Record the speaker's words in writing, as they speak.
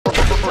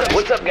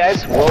What's up,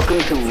 guys? Welcome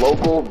to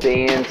local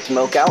band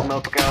Smokeout.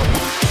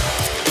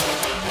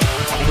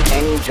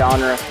 Any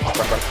genre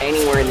from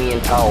anywhere in the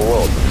entire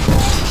world.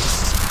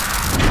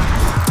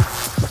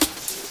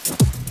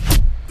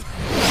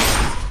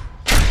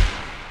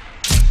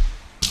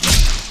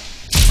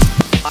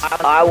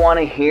 I want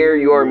to hear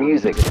your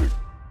music.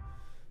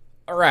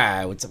 All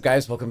right, what's up,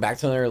 guys? Welcome back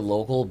to another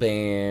local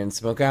band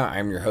Smokeout.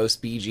 I'm your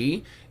host,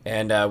 BG,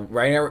 and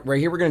right here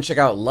we're going to check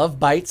out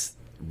LoveBites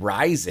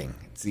Rising.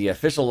 It's the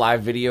official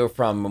live video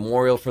from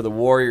Memorial for the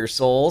Warrior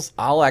Souls.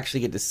 I'll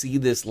actually get to see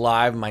this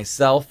live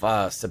myself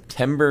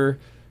September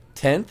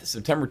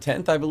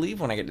 10th, I believe,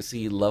 when I get to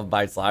see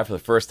LoveBites live for the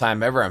first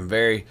time ever. I'm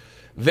very,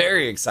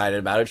 very excited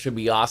about it. It should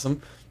be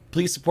awesome.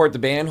 Please support the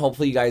band.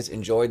 Hopefully you guys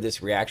enjoyed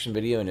this reaction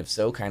video, and if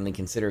so, kindly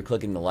consider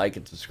clicking the like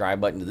and subscribe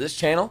button to this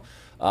channel.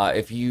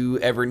 If you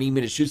ever need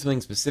me to shoot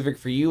something specific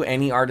for you,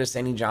 any artist,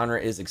 any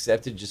genre is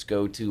accepted. Just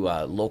go to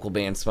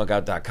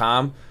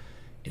localbandsmokeout.com,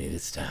 and it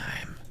is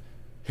time.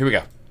 Here we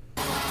go.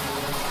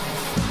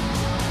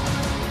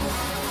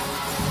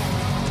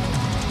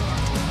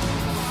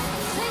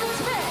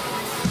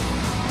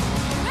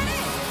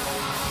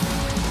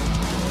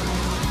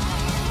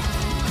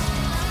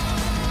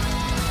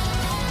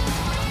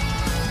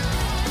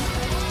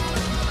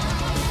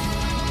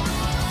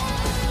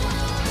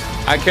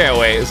 I can't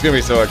wait. It's going to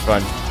be so much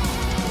fun.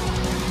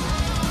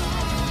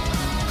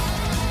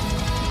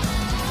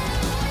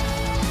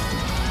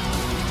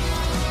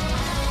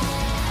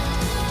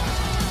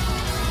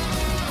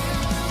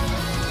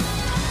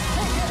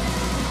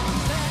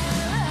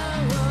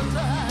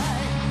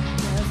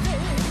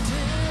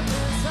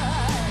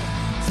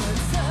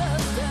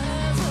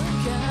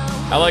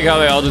 I like how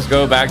they all just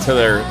go back to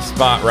their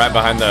spot right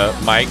behind the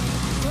mic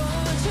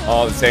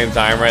all at the same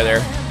time right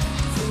there.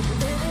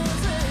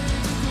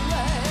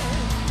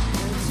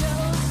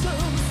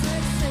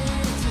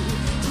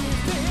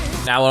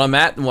 Now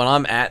when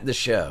I'm at the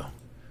show,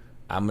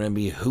 I'm gonna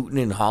be hooting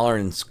and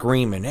hollering and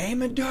screaming, "Hey,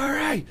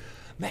 Midori!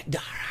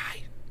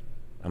 Midori!"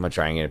 I'm gonna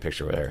try and get a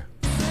picture with her.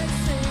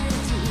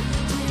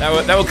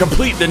 That will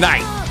complete the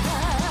night.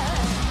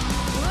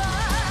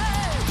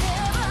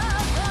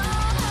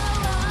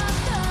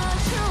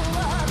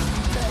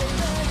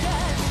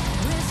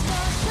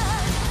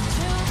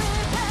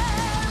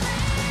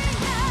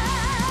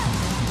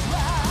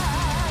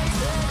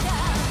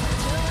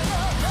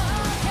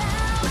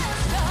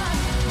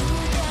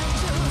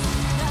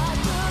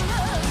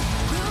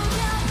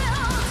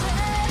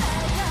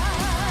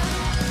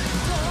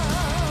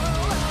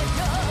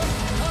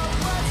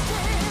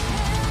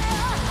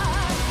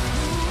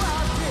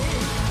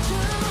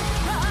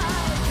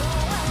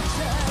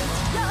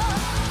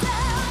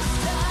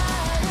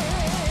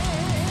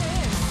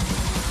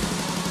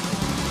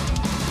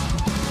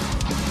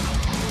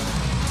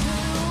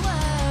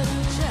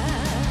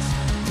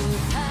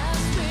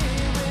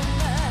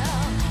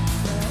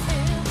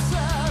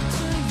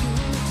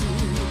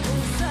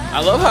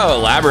 I love how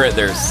elaborate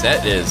their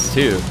set is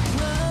too.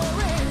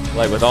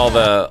 Like with all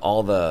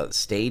the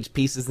stage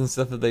pieces and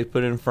stuff that they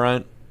put in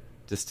front,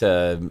 just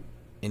to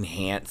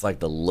enhance like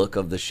the look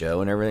of the show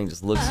and everything.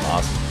 Just looks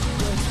awesome.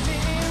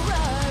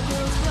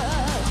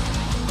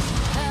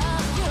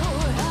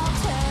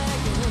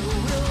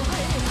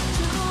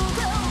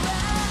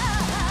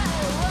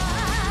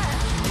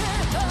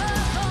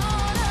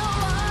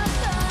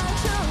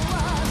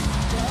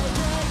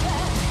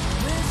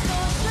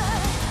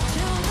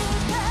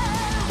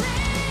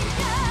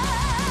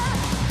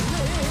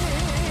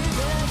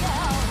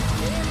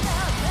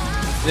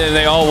 Then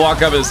they all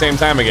walk up at the same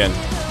time again.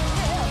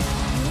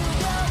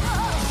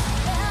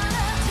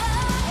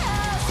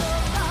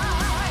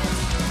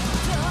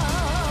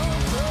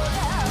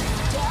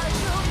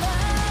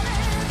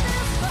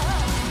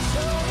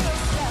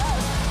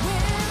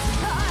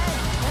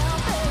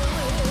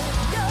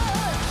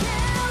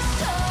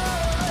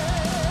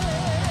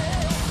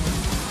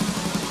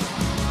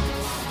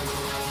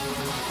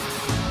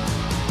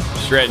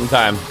 Shredding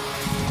time.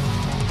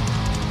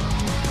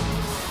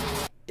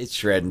 It's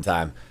shredding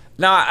time.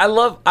 Now, I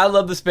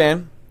love this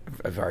band.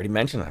 I've already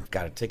mentioned I've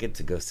got a ticket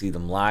to go see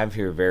them live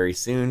here very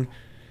soon,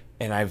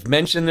 and I've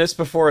mentioned this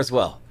before as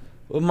well.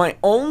 But my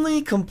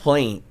only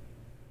complaint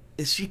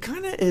is she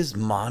kind of is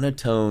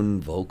monotone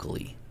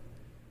vocally.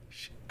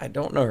 I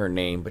don't know her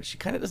name, but she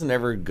kind of doesn't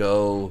ever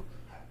go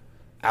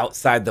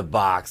outside the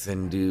box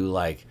and do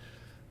like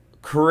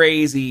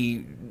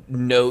crazy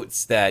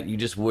notes that you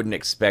just wouldn't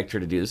expect her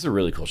to do. This is a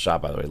really cool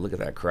shot, by the way. Look at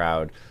that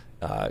crowd.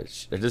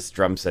 This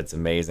drum set's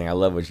amazing. I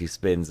love when she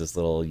spins this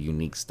little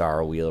unique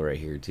star wheel right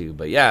here too.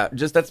 But yeah,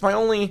 just that's my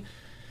only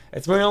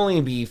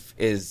beef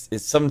is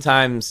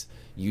sometimes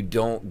you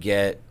don't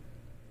get,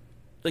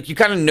 like, you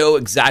kind of know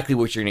exactly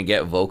what you're gonna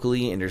get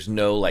vocally, and there's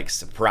no like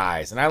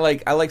surprise. And I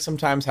like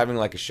sometimes having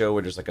like a show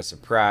where there's like a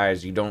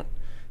surprise. You don't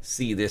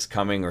see this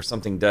coming, or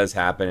something does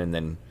happen and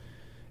then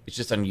it's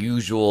just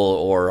unusual,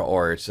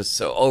 or it's just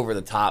so over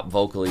the top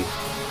vocally.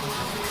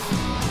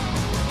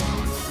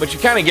 But you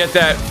kind of get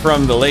that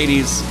from the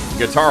ladies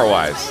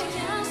guitar-wise.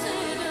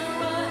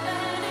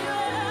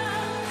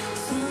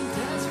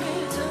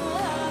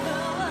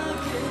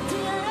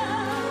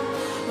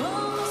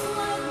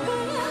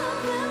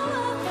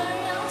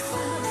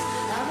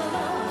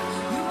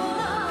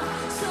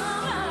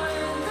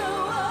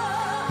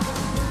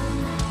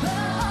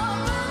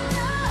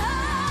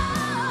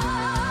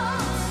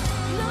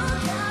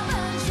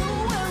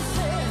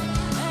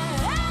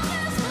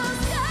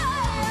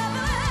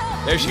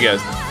 There she goes.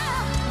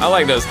 I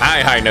like those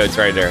high notes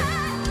right there.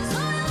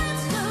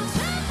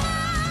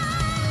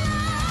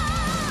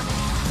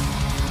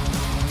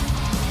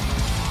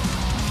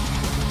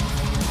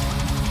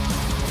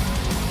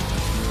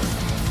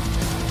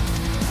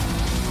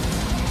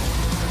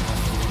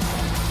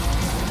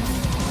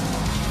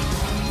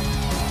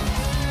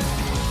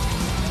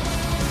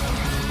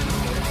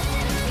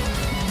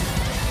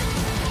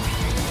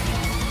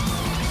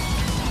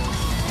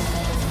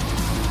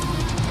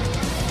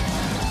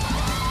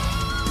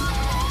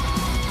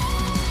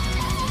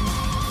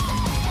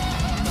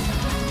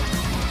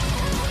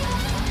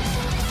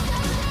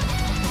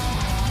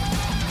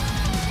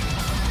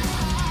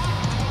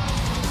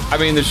 I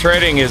mean, the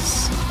shredding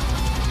is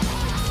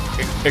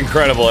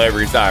incredible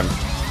every time.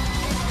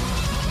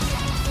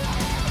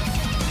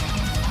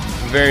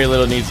 Very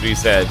little needs to be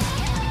said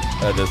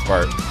at this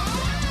part.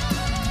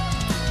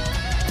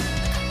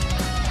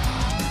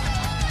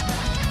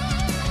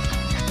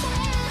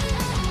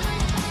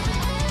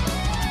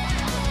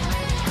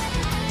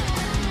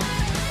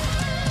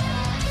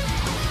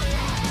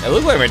 It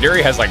looks like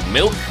Midori has like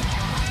milk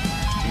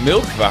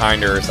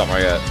behind her or something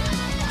like that.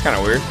 It's kind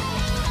of weird.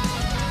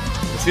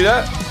 You see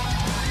that?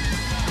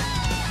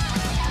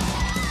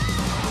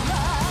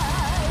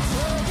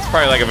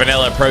 Probably like a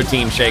vanilla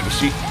protein shake.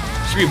 She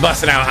should be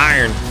busting out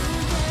iron.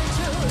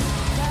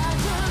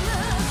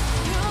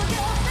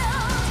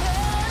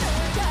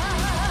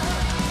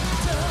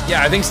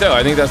 Yeah, I think so.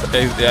 I think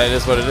that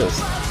is what it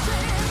is.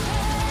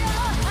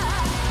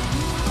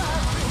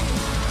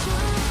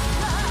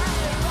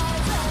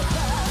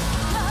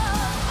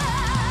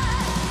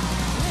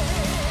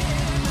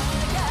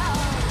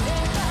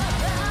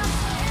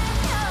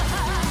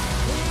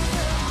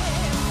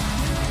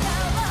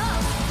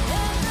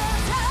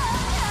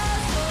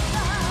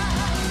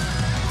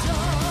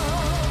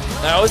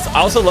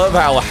 I also love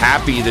how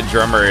happy the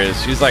drummer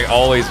is. She's like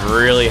always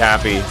really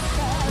happy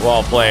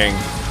while playing.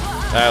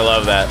 I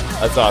love that.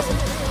 That's awesome.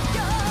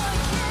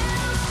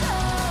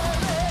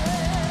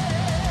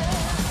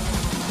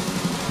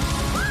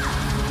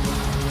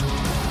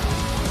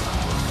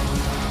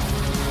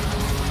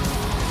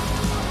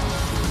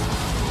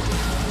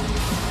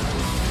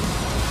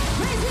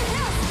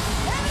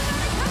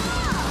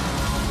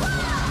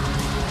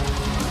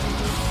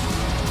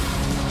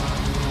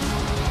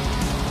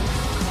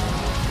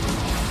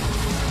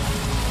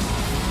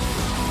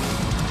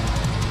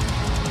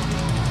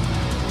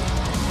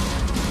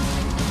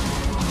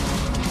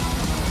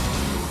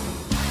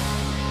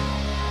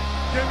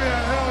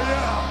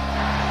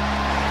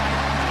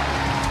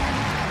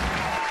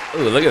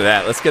 Ooh, look at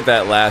that. Let's get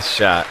that last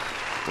shot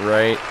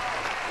right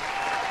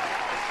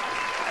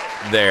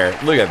there.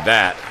 Look at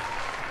that.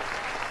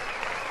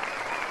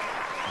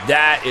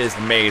 That is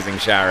an amazing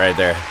shot right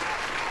there.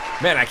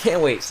 Man, I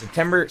can't wait.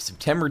 September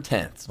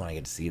 10th is when I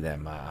get to see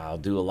them. I'll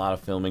do a lot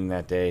of filming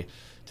that day,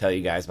 tell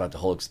you guys about the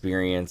whole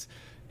experience,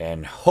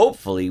 and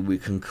hopefully we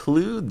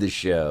conclude the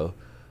show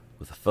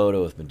with a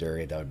photo with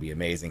Midori. That would be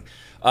amazing.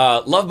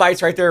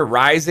 LoveBites right there,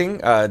 Rising,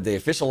 the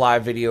official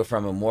live video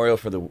from Memorial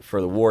for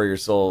the Warrior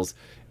Souls.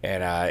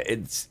 And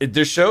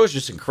the show is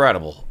just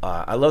incredible.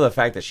 I love the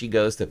fact that she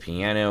goes to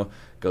piano,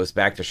 goes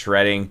back to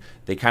shredding.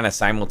 They kind of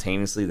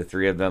simultaneously, the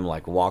three of them,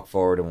 like walk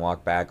forward and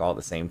walk back all at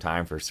the same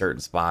time for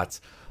certain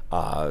spots.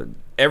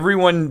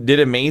 Everyone did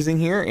amazing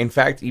here. In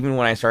fact, even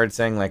when I started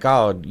saying like,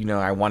 oh, you know,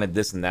 I wanted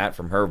this and that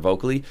from her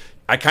vocally,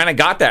 I kind of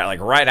got that like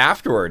right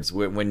afterwards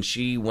when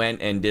she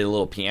went and did a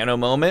little piano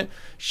moment.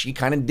 She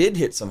kind of did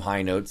hit some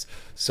high notes.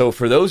 So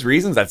for those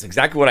reasons, that's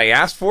exactly what I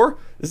asked for.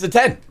 This is a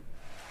 10.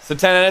 It's a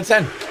 10 out of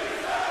 10.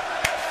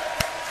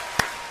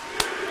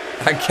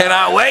 I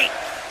cannot wait.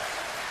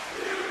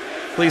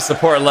 Please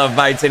support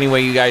LoveBites any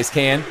way you guys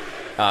can.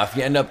 If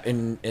you end up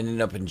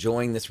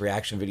enjoying this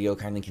reaction video,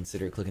 kindly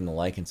consider clicking the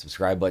like and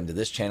subscribe button to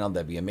this channel.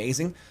 That'd be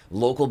amazing.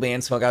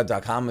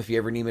 Localbandsmokeout.com. If you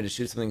ever need me to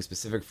shoot something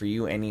specific for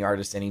you, any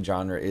artist, any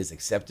genre is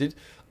accepted.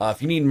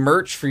 If you need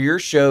merch for your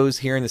shows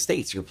here in the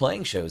States, you're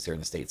playing shows here in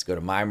the States, go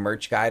to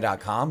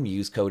mymerchguy.com.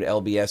 Use code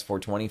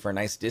LBS420 for a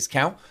nice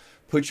discount.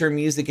 Put your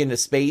music into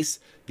space,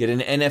 get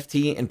an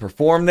NFT, and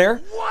perform there.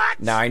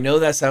 What? Now, I know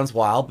that sounds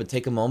wild, but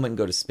take a moment and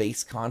go to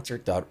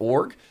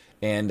spaceconcert.org.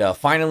 And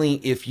finally,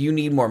 if you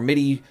need more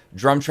MIDI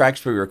drum tracks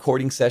for your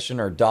recording session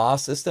or DAW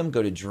system,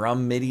 go to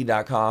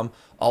drummidi.com.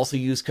 Also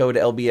use code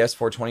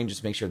LBS420.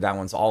 Just make sure that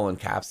one's all in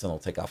caps, and it'll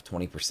take off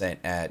 20%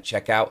 at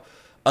checkout.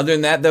 Other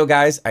than that, though,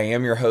 guys, I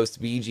am your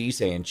host, BG,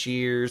 saying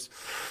cheers,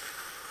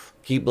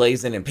 keep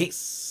blazing, and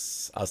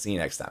peace. I'll see you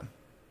next time.